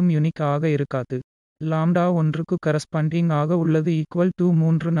ஒருபோதும் யுனிக் ஆக இருக்காது. லாம்டா 1க்கு கரஸ்பாண்டிங் ஆக உள்ளது =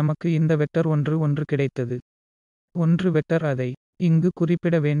 3. நமக்கு இந்த வெக்டர் 1 கிடைத்தது. 1 வெக்டர் அதை இங்கு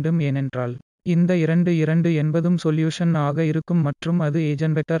குறிப்பிட வேண்டும், ஏனென்றால் இந்த 2 என்பதும் சொல்யூஷன் ஆக இருக்கும் மற்றும் அது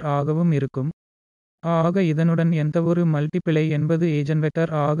ஏஜென்வெக்டர் ஆகவும் இருக்கும். ஆக இதனுடன் எந்தவொரு மல்டிபிளை என்பது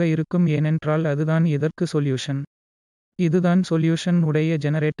ஏஜென்வெக்டர் ஆக இருக்கும், ஏனென்றால் அதுதான் இதற்கு சொல்யூஷன். இதுதான் சொல்யூஷன் உடைய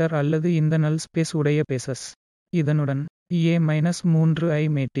ஜெனரேட்டர் அல்லது இந்த நல் ஸ்பேஸ் உடைய பேசஸ். இதனுடன் A-3I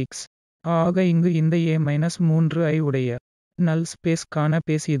மேட்ரிக்ஸ். ஆக இங்கு இந்த A-3I உடைய நல் ஸ்பேஸ் கான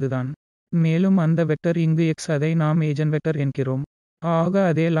பேஸ் இதுதான். மேலும் அந்த வெக்டர் இங்கு x, அதை நாம் ஏஜென்வெக்டர் என்கிறோம். ஆக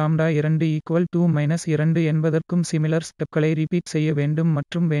அதே லாம்டா 2 = -2 என்பதற்கும் சிமிலர் ஸ்டெப்களை ரிப்பீட் செய்ய வேண்டும்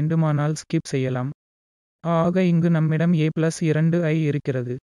மற்றும் வேண்டுமானால் ஸ்கிப் செய்யலாம். ஆக இங்கு நம்மிடம் A+2I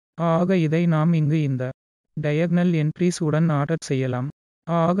இருக்கிறது. ஆக இதை நாம் இங்கு இந்த டயகனல் என்ட்ரீஸ் உடன் ஆர்டர் செய்யலாம்.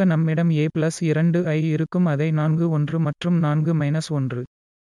 ஆக நம்மிடம் A+2I இருக்கும், அதை 4 1 மற்றும் 4 -1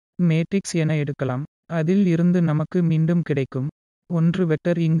 மேட்ரிக்ஸ் என எடுக்கலாம். அதில் இருந்து நமக்கு மீண்டும் கிடைக்கும் 1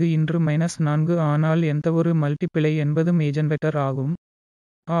 வெக்டர் இங்கு இன்று -4, ஆனால் எந்தவொரு மல்டிபிளை என்பதும் ஏஜென்வெக்டர் ஆகும்.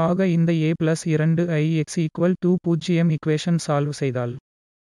 ஆக இந்த A+2I x = 0 ஈக்குவேஷன் சால்வ் செய்தால்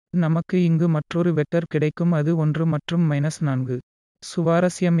நமக்கு இங்கு மற்றொரு வெக்டர் கிடைக்கும், அது 1 மற்றும் -4.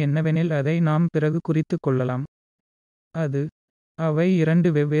 சுவாரஸ்யம் என்னவெனில் அதை நாம் பிறகு குறித்து கொள்ளலாம். அது அவை 2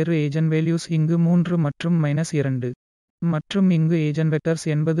 வெவ்வேறு ஏஜென்வேல்யூஸ், இங்கு 3 மற்றும் -2. மற்றும் இங்கு ஏஜென்வெக்டர்ஸ்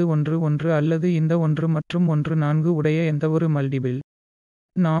என்பது 1 1 அல்லது இந்த 1 மற்றும் 1 4 உடைய எந்தவொரு மல்டிபிள்.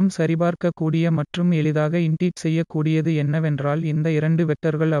 நாம் சரிபார்க்க கூடிய மற்றும் எளிதாக இன்டீட் செய்யக்கூடியது என்னவென்றால் இந்த 2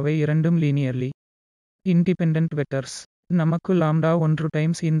 வெக்டர்கள் அவை இரண்டும் லீனியர்லி இண்டிபெண்டன்ட் வெக்டர்ஸ். நமக்கு லாம்டா 1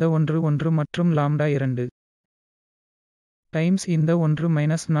 டைம்ஸ் இந்த 1 1 மற்றும் லாம்டா 2 டைம்ஸ் இந்த 1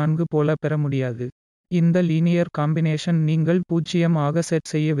 -4 போல பெற முடியாது. இந்த லீனியர் காம்பினேஷன் நீங்கள் 0 ஆக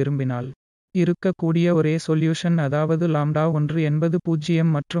செட் செய்ய விரும்பினால் இருக்கக்கூடிய ஒரே சொல்யூஷன், அதாவது லாம்டா 1 என்பது 0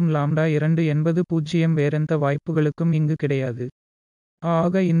 மற்றும் லாம்டா 2 என்பது 0, வேறெந்த வாய்ப்புகளுக்கும் இங்கு கிடையாது.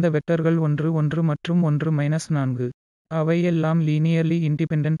 ஆக இந்த வெக்டர்கள் 1 1 மற்றும் 1 -4 அவை எல்லாம் லீனியர்லி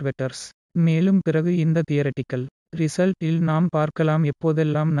இண்டிபெண்டன்ட் வெக்டர்ஸ். மேலும் பிறகு இந்த தியரட்டிக்கல் ரிசல்ட் இல் நாம் பார்க்கலாம்,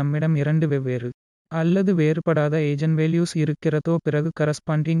 எப்போதெல்லாம் நம்மிடம் 2 வெவ்வேறு அல்லது வேறுபடாத ஏஜென்வேல்யூஸ் இருக்கிறதோ பிறகு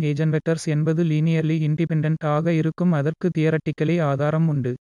கரஸ்பாண்டிங் ஏஜென்வெக்டர்ஸ் என்பது லீனியர்லி இண்டிபெண்டன்ட் ஆக இருக்கும். அதற்கு தியரட்டிக்கலி ஆதாரம்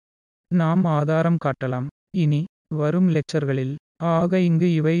உண்டு. நாம் ஆதாரம் காட்டலாம் இனி வரும் லெக்சர்களில். ஆக இங்கு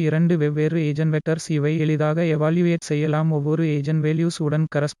இவை 2 வெவ்வேறு ஏஜென்வெக்டர்ஸ், இவை எளிதாக எவாலுவேட் செய்யலாம், ஒவ்வொரு ஏஜென்வேல்யூஸ் உடன்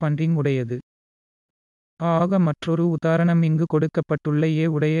கரஸ்பாண்டிங் உடையது. ஆக மற்றொரு உதாரணம் இங்கு கொடுக்கப்பட்டுள்ள A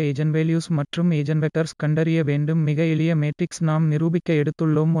உடைய ஏஜென்வேல்யூஸ் மற்றும் ஏஜென்வெக்டர்ஸ் கண்டறிய வேண்டும். மிக எளிய மேட்ரிக்ஸ் நாம் நிரூபிக்க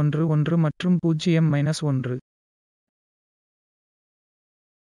எடுத்துள்ளோம் 1 1 மற்றும் 0 -1.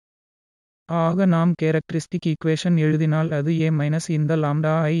 ஆக நாம் கேரக்டரிஸ்டிக் ஈக்குவேஷன் எழுதினால் அது A- இந்த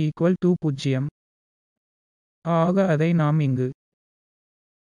லாம்டா I = 0. ஆக அதை நாம் இங்கு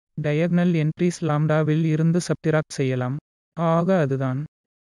டயகனல் என்ட்ரீஸ் லாம்டாவில் இருந்து சப்டிராக்ட் செய்யலாம். ஆக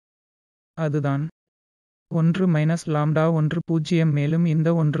அதுதான் 1 லாம்டா 1 0, மேலும் இந்த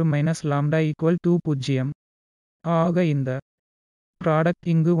 1 லாம்டா = 0. ஆக இந்த ப்ராடக்ட்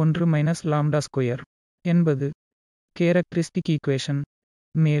இங்கு 1 லாம்டா ஸ்கொயர் என்பது கேரக்டரிஸ்டிக் ஈக்குவேஷன்.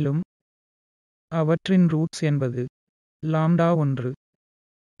 மேலும் அவற்றின் ரூட்ஸ் என்பது லாம்டா 1.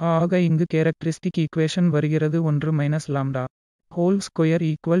 ஆக இங்கு கேரக்டரிஸ்டிக் ஈக்குவேஷன் வருகிறது 1 லாம்டா ஹோல் ஸ்கொயர்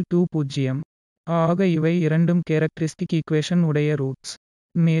 = 0. ஆக இவை இரண்டும் கேரக்டரிஸ்டிக் ஈக்குவேஷன் உடைய ரூட்ஸ்.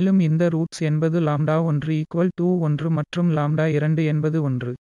 மேலும் இந்த ரூட்ஸ் என்பது லாம்டா 1 = 1 மற்றும் லாம்டா 2 என்பது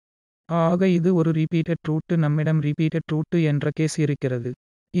 1. ஆக இது ஒரு ரிப்பீட்டட் ரூட், நம்மிடம் ரிப்பீட்டட் ரூட் என்ற கேஸ் இருக்கிறது.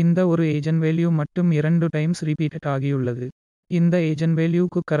 இந்த ஒரு eigenvalue மட்டும் 2 டைம்ஸ் ரிப்பீட்டட் ஆகியுள்ளது. இந்த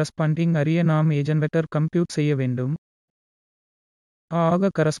eigenvalueக்கு கரஸ்பாண்டிங் அறிய நாம் eigenvector கம்ப்யூட் செய்ய வேண்டும்.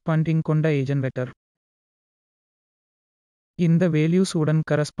 ஆக கரஸ்பாண்டிங் கொண்ட eigenvector இந்த வேல்யூஸ் உடன்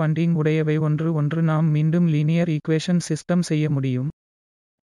கரஸ்பாண்டிங் உடையவை ஒன்று நாம் மீண்டும் லீனியர் ஈக்குவேஷன் சிஸ்டம் செய்ய முடியும்.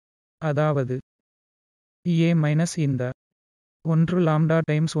 அதாவது a மைனஸ் இந்த 1 லாம்டா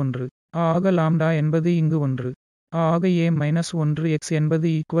டைம்ஸ் 1. ஆக லாம்டா என்பது இங்கு 1. ஆக a மைனஸ் 1 x என்பது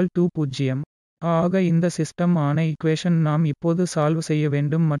ஈக்குவல் டு 0. ஆக இந்த சிஸ்டம் ஆன ஈக்குவேஷன் நாம் இப்போது சால்வ் செய்ய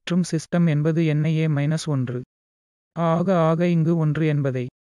வேண்டும் மற்றும் சிஸ்டம் என்பது என்ன a மைனஸ் 1. ஆக இங்கு 1 என்பதை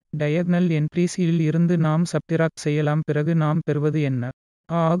டயகனல் என்ட்ரீஸ் இல் இருந்து நாம் சப்டிராக்ட் செய்யலாம். பிறகு நாம் பெறுவது என்ன?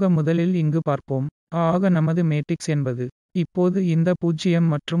 ஆக முதலில் இங்கு பார்ப்போம். ஆக நமது மேட்ரிக்ஸ் என்பது இப்போது இந்த 0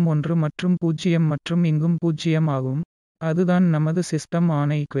 மற்றும் 1 மற்றும் 0 மற்றும் இங்கும் 0 ஆகும். அதுதான் நமது சிஸ்டம் ஆன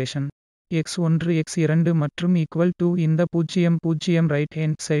ஈக்குவேஷன். x1 x2 மற்றும் ஈக்குவல் டு இந்த 0 ரைட்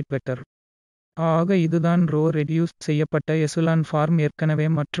ஹேண்ட் சைட் வெக்டர். ஆக இதுதான் ரோ ரெடியூஸ்ட் செய்யப்பட்ட எசுலான் ஃபார்ம் ஏற்கனவே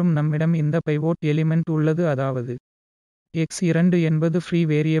மற்றும் நம்மிடம் இந்த பைவோட் எலிமெண்ட் உள்ளது. அதாவது x2 என்பது ஃப்ரீ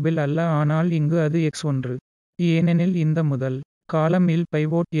வேரியபிள் அல்ல, ஆனால் இங்கு அது x1. ஏனெனில் இந்த முதல் காலம் இல்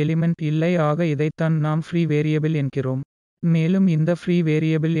பைவோட் எலிமெண்ட் இல்லை. ஆக இதைத்தான் நாம் ஃப்ரீ வேரியபிள் என்கிறோம். மேலும் இந்த ஃப்ரீ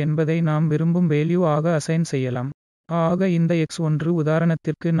வேரியபிள் என்பதை நாம் விரும்பும் வேல்யூ ஆக அசைன் செய்யலாம். ஆக இந்த x1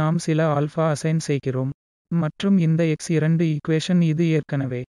 உதாரணத்திற்கு நாம் சில ஆல்ஃபா அசைன் செய்கிறோம். மற்றும் இந்த x2 ஈக்குவேஷன் இது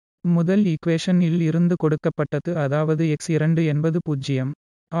ஏற்கனவே முதல் ஈக்குவேஷன் இல் இருந்து கொடுக்கப்பட்டது, அதாவது x2 என்பது 0.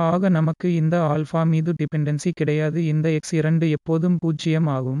 ஆக நமக்கு இந்த ஆல்ஃபா மீது டிபெண்டன்சி கிடையாது. இந்த x2 எப்போதும் 0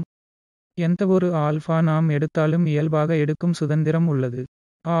 ஆகும். எந்தவொரு ஆல்ஃபா நாம் எடுத்தாலும் இயல்பாக எடுக்கும் சுதந்திரம் உள்ளது.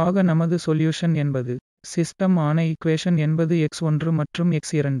 ஆக நமது சொல்யூஷன் என்பது சிஸ்டம் ஆன ஈக்குவேஷன் என்பது x1 மற்றும்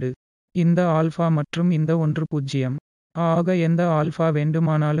x2. இந்த ஆல்ஃபா மற்றும் இந்த 1 0. ஆக எந்த ஆல்ஃபா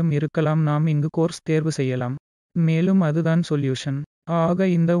வேண்டுமானாலும் இருக்கலாம். நாம் இங்கு கோர்ஸ் தேர்வு செய்யலாம். மேலும் அதுதான் சொல்யூஷன். ஆக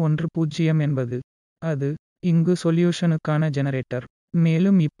இந்த 1 0 என்பது அது இங்கு சொல்யூஷனுக்கான ஜெனரேட்டர்.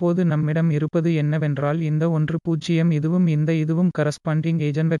 மேலும் இப்போது நம்மிடம் இருப்பது என்னவென்றால் இந்த 1 0 இதுவும் கரஸ்பாண்டிங்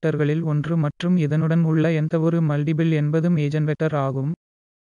eigenvectorகளில் ஒன்று மற்றும் இதனுடன் உள்ள எந்தவொரு மல்டிபிள் என்பதும் eigenvector ஆகும்.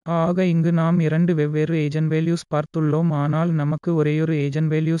 ஆக இங்கு நாம் 2 வெவ்வேறு eigenvalues பார்த்துள்ளோம், ஆனால் நமக்கு ஒரேயொரு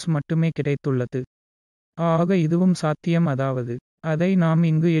eigenvalues மட்டுமே கிடைத்துள்ளது. ஆக இதுவும் சாத்தியம், அதாவது அதை நாம்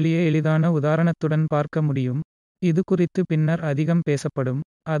இங்கு எளிதான உதாரணத்துடன் பார்க்க முடியும். இது குறித்து பின்னர் அதிகம் பேசப்படும்.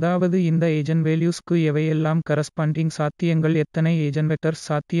 அதாவது இந்த eigenvaluesக்கு எவையெல்லாம் கரஸ்பாண்டிங் சாத்தியங்கள், எத்தனை eigenvectors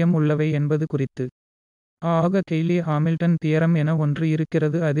சாத்தியம் உள்ளவை என்பது குறித்து. ஆக கெய்லி ஹாமில்டன் தியரம் என ஒன்று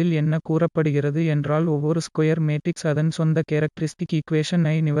இருக்கிறது. அதில் என்ன கூறப்படுகிறது என்றால் ஒவ்வொரு ஸ்கொயர் மேட்ரிக்ஸ் அதன் சொந்த கேரக்டரிஸ்டிக் ஈக்குவேஷன்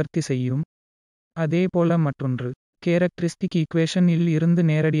ஐ நிவர்த்தி செய்யும். அதேபோல மற்றொன்று கேரக்டரிஸ்டிக் ஈக்குவேஷன் இல் இருந்து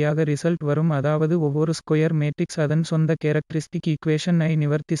நேரடியாக ரிசல்ட் வரும், அதாவது ஒவ்வொரு ஸ்கொயர் மேட்ரிக்ஸ் அதன் சொந்த கேரக்டரிஸ்டிக் ஈக்குவேஷன் ஐ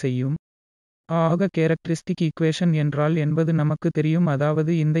நிவர்த்தி செய்யும். ஆக கேரக்டரிஸ்டிக் ஈக்குவேஷன் என்றால் என்பது நமக்கு தெரியும்,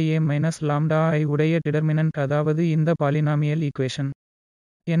 அதாவது இந்த a மைனஸ் லாம்டா ஐ உடைய டிடர்மினன்ட், அதாவது இந்த பாலினாமியல் ஈக்குவேஷன்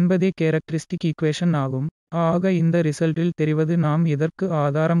என்பதே கேரக்டரிஸ்டிக் ஈக்குவேஷன் ஆகும். ஆக இந்த ரிசல்ட்டில் தெரிவது நாம் இதற்கு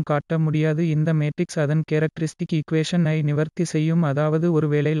ஆதாரம் காட்ட முடியாது. இந்த மேட்ரிக்ஸ் அதன் கேரக்டரிஸ்டிக் ஈக்குவேஷன் ஐ நிவர்த்தி செய்யும், அதாவது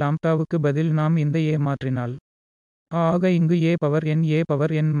ஒருவேளை லாம்டாவுக்கு பதில் நாம் இந்த a மாற்றினால். ஆக இங்கு a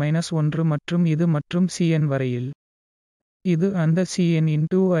பவர் n மைனஸ் 1 மற்றும் இது மற்றும் cn வரையில் இது அந்த cn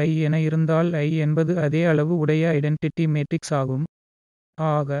into I என இருந்தால் I என்பது அதே அளவு உடைய ஐடென்டிட்டி மேட்ரிக்ஸ் ஆகும்.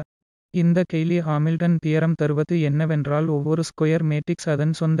 ஆக இந்த கெய்லி ஹாமில்டன் தியரம் தருவது என்னவென்றால் ஒவ்வொரு ஸ்கொயர் மேட்ரிக்ஸ்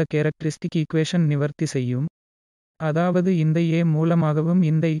அதன் சொந்த கேரக்டரிஸ்டிக் ஈக்குவேஷன் நிவர்த்தி செய்யும். அதாவது இந்த a மூலமாகவும்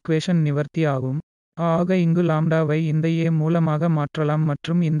இந்த ஈக்குவேஷன் நிவர்த்தி ஆகும். ஆக இங்கு லாம்டாவை இந்த a மூலமாக மாற்றலாம்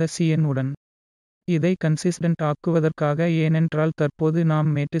மற்றும் இந்த cn உடன் இதை கன்சிஸ்டன்ட் ஆக்குவதற்காக, ஏனென்றால் தற்போது நாம்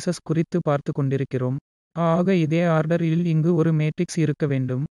மேட்ரிசஸ் குறித்து பார்த்து கொண்டிருக்கிறோம். ஆக இதே ஆர்டர் இல் இங்கு ஒரு மேட்ரிக்ஸ் இருக்க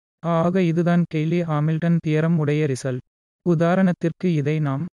வேண்டும். ஆக இதுதான் கெய்லி ஹாமில்டன் தியரம் உடைய ரிசல்ட். உதாரணத்திற்கு இதை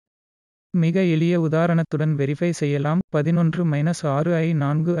நாம் மிக எளிய உதாரணத்துடன் வெரிஃபை செய்யலாம். 11-6i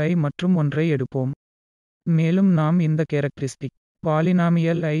 4i மற்றும் 1 எடுப்போம். மேலும் நாம் இந்த கேரக்டரிஸ்டிக்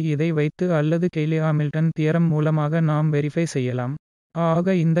பாலினாமியல் ஐ இதை வைத்து அல்லது கெய்லி ஹாமில்டன் தியரம் மூலமாக நாம் வெரிஃபை செய்யலாம்.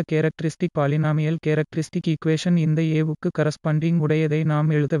 ஆக இந்த கேரக்டரிஸ்டிக் பாலினாமியல் கேரக்டரிஸ்டிக் ஈக்குவேஷன் இந்த ஏவுக்கு கரஸ்பாண்டிங் உடையதை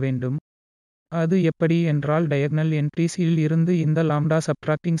நாம் எழுத வேண்டும். அது எப்படி என்றால் டயகனல் என்ட்ரீஸ் இல் இருந்து இந்த லாம்டா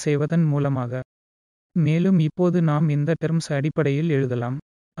சப்ட்ராக்டிங் செய்வதன் மூலமாக. மேலும் இப்போது நாம் இந்த டெர்ம்ஸ் அடிப்படையில் எழுதலாம்.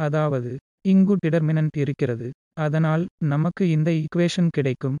 அதாவது இங்கு டிடர்மினன்ட் இருக்கிறது, அதனால் நமக்கு இந்த ஈக்குவேஷன்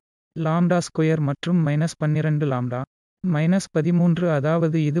கிடைக்கும். லாம்டா ஸ்கொயர் மற்றும் -12 லாம்டா -13,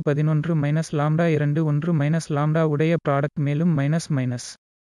 அதாவது இது 11 மைனஸ் லாம்டா 2 1 மைனஸ் லாம்டா உடைய ப்ராடக்ட், மேலும் மைனஸ்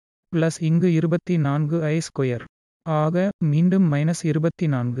பிளஸ் இங்கு 24i ஸ்கொயர். ஆக மீண்டும்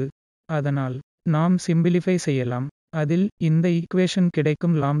 -24. அதனால் நாம் சிம்பிளிஃபை செய்யலாம். அதில் இந்த ஈக்குவேஷன்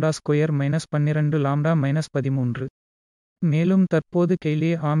கிடைக்கும் lambda square minus 12 lambda minus 13. மேலும் தற்போது கெய்லி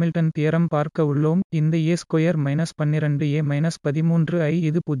ஹாமில்டன் தியரம் பார்க்க உள்ளோம். இந்த ஏ ஸ்கொயர் மைனஸ் 12 ஏ மைனஸ் 13 ஐ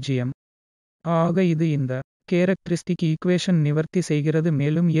இது 0. ஆக இது இந்த கேரக்டரிஸ்டிக் ஈக்குவேஷன் நிவர்த்தி செய்கிறது.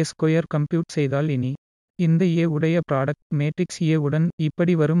 மேலும் ஏ ஸ்கொயர் கம்ப்யூட் செய்தால் இனி இந்த ஏ உடைய ப்ராடக்ட் மேட்ரிக்ஸ் ஏ உடன்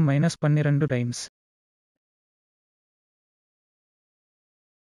இப்படி வரும் மைனஸ் 12 டைம்ஸ்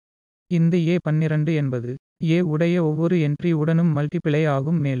இந்த ஏ 12 என்பது ஏ உடைய ஒவ்வொரு என்ட்ரி உடனும் மல்டிபிளை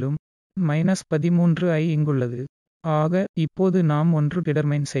ஆகும். மேலும் மைனஸ் 13 ஐ இங்குள்ளது. ஆக இப்போது நாம் ஒன்று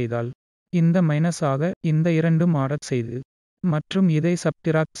டிடர்மைன் செய்தால் இந்த மைனஸ் ஆக இந்த இரண்டும் ஆடட் செய்து மற்றும் இதை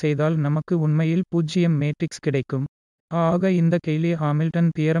சப்டிராக்ட் செய்தால் நமக்கு உண்மையில் 0 மேட்ரிக்ஸ் கிடைக்கும். ஆக இந்த கெய்லி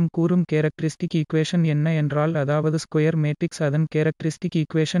ஹாமில்டன் தியரம் கூறும் கேரக்டரிஸ்டிக் ஈக்குவேஷன் என்ன என்றால் அதாவது ஸ்கொயர் மேட்ரிக்ஸ் அதன் கேரக்டரிஸ்டிக்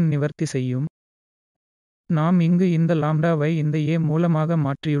ஈக்குவேஷன் நிவர்த்தி செய்யும். நாம் இங்கு இந்த லாம்டாவை இந்த ஏ மூலமாக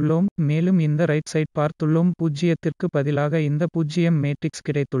மாற்றியுள்ளோம். மேலும் இந்த ரைட் சைட் பார்த்துள்ளோம். 0த்திற்கு பதிலாக இந்த 0 மேட்ரிக்ஸ்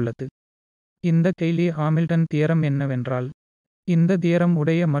கிடைத்துள்ளது. இந்த கெய்லி ஹாமில்டன் தியரம் என்னவென்றால் இந்த தியரம்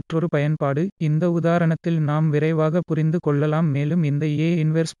உடைய மற்றொரு பயன்பாடு இந்த உதாரணத்தில் நாம் விரைவாக புரிந்து கொள்ளலாம். மேலும் இந்த ஏ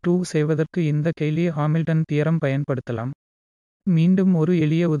இன்வெர்ஸ் ப்ரூவ் செய்வதற்கு இந்த கெய்லி ஹாமில்டன் தியரம் பயன்படுத்தலாம். மீண்டும் ஒரு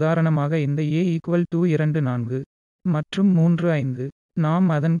எளிய உதாரணமாக இந்த ஏ ஈக்குவல் டு 2 4 மற்றும் 3 5 நாம்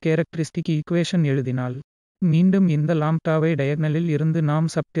அதன் கேரக்டரிஸ்டிக் ஈக்குவேஷன் எழுதினால் மீண்டும் இந்த லாம்டாவை டயகனலில் இருந்து நாம்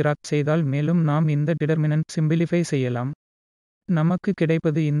சப்டிராக்ட் செய்தால் மேலும் நாம் இந்த டிடர்மினன்ட் சிம்பிளிஃபை செய்யலாம். நமக்கு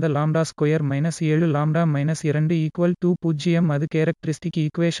கிடைப்பது இந்த lambda square minus 7 lambda minus 2 equal to 0. அது கேரக்டரிஸ்டிக்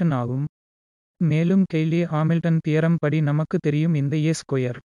ஈக்குவேஷன் ஆகும். மேலும் கெய்லி ஹாமில்டன் தியரம் படி நமக்கு தெரியும் இந்த ஏ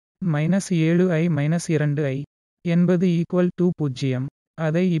ஸ்கொயர் மைனஸ் 7 ஐ மைனஸ் 2 ஐ என்பது ஈக்குவல் டு 0.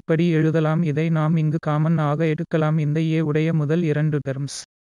 அதை இப்படி எழுதலாம். இதை நாம் இங்கு காமன் ஆக எடுக்கலாம். இந்த ஏ உடைய முதல் 2 டெர்ம்ஸ்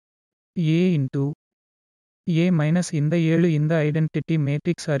ஏ இன்டு ஏ மைனஸ் இந்த 7 இந்த ஐடென்டிட்டி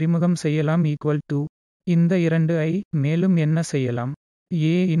மேட்ரிக்ஸ் அறிமுகம் செய்யலாம் ஈக்குவல் டு இந்த 2 ஐ. மேலும் என்ன செய்யலாம்?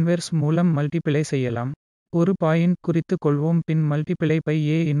 ஏ இன்வெர்ஸ் மூலம் மல்டிபிளை செய்யலாம். ஒரு பாயிண்ட் குறித்து கொள்வோம். பின் மல்டிபிளை பை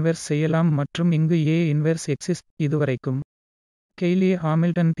ஏ இன்வெர்ஸ் செய்யலாம் மற்றும் இங்கு ஏ இன்வெர்ஸ் எக்ஸிஸ்ட். இதுவரைக்கும் கெய்லி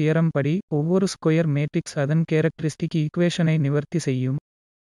ஹாமில்டன் தியரம் படி ஒவ்வொரு ஸ்கொயர் மேட்ரிக்ஸ் அதன் கேரக்டரிஸ்டிக் ஈக்குவேஷனை நிவர்த்தி செய்யும்.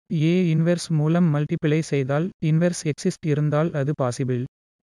 ஏ இன்வெர்ஸ் மூலம் மல்டிபிளை செய்தால் இன்வெர்ஸ் எக்ஸிஸ்ட் இருந்தால் அது பாசிபிள்.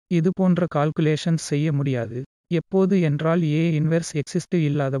 இதுபோன்ற கால்குலேஷன்ஸ் செய்ய முடியாது. எப்போது என்றால் ஏ இன்வெர்ஸ் எக்ஸிஸ்ட்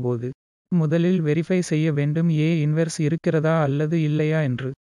இல்லாதபோது. முதலில் வெரிஃபை செய்ய வேண்டும் ஏ இன்வெர்ஸ் இருக்கிறதா அல்லது இல்லையா என்று.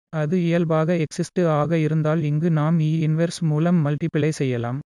 அது இயல்பாக எக்ஸிஸ்ட் ஆக இருந்தால் இங்கு நாம் இ இன்வெர்ஸ் மூலம் மல்டிபிளை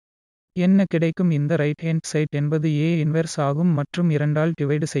செய்யலாம். என்ன கிடைக்கும்? இந்த ரைட் ஹேண்ட் சைட் என்பது ஏ இன்வெர்ஸ் ஆகும் மற்றும் 2 ஆல்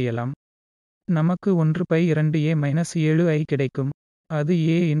டிவைடு செய்யலாம். நமக்கு 1/2 ஏ மைனஸ் 7 ஐ கிடைக்கும். அது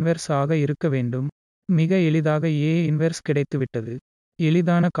ஏ இன்வெர்ஸ் ஆக இருக்க வேண்டும். மிக எளிதாக ஏ இன்வெர்ஸ் கிடைத்துவிட்டது.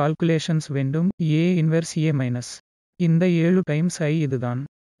 எளிதான கால்குலேஷன்ஸ் வேண்டும். ஏ இன்வெர்ஸ் ஏ மைனஸ் இந்த 7 டைம்ஸ் ஐ இதுதான்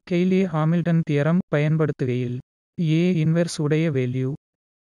கெய்லி ஹாமில்டன் தியரம் பயன்படுத்துகையில் ஏ இன்வெர்ஸ் உடைய வேல்யூ.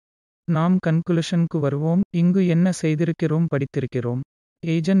 நாம் கன்க்ளூஷனுக்கு வருவோம். இங்கு என்ன செய்திருக்கிறோம் படித்திருக்கிறோம்.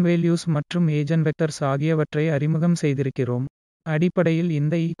 eigenvalues மற்றும் eigenvectors ஆகியவற்றை அறிமுகம் செய்திருக்கிறோம். அடிப்படையில்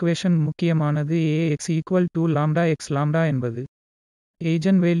இந்த ஈக்குவேஷன் முக்கியமானது. Ax equal to lambda X lambda என்பது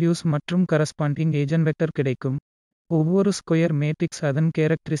eigenvalues மற்றும் கரஸ்பாண்டிங் eigenvector கிடைக்கும். ஒவ்வொரு ஸ்கொயர் மேட்ரிக்ஸ் அதன்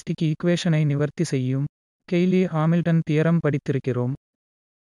கேரக்டரிஸ்டிக் ஈக்குவேஷனை நிவர்த்தி செய்யும். கெய்லி ஹாமில்டன் தியரம் படித்திருக்கிறோம்.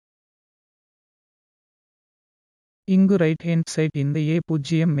 இங்கு ரைட் ஹேண்ட் சைட் இந்த ஏ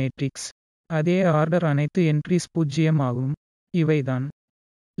 0 மேட்ரிக்ஸ். அதே ஆர்டர் அனைத்து என்ட்ரிஸ் 0 ஆகும். இவைதான்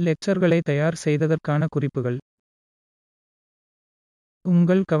லெக்சர்களை தயார் செய்ததற்கான குறிப்புகள்.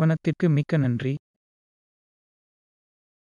 உங்கள் கவனத்திற்கு மிக்க நன்றி.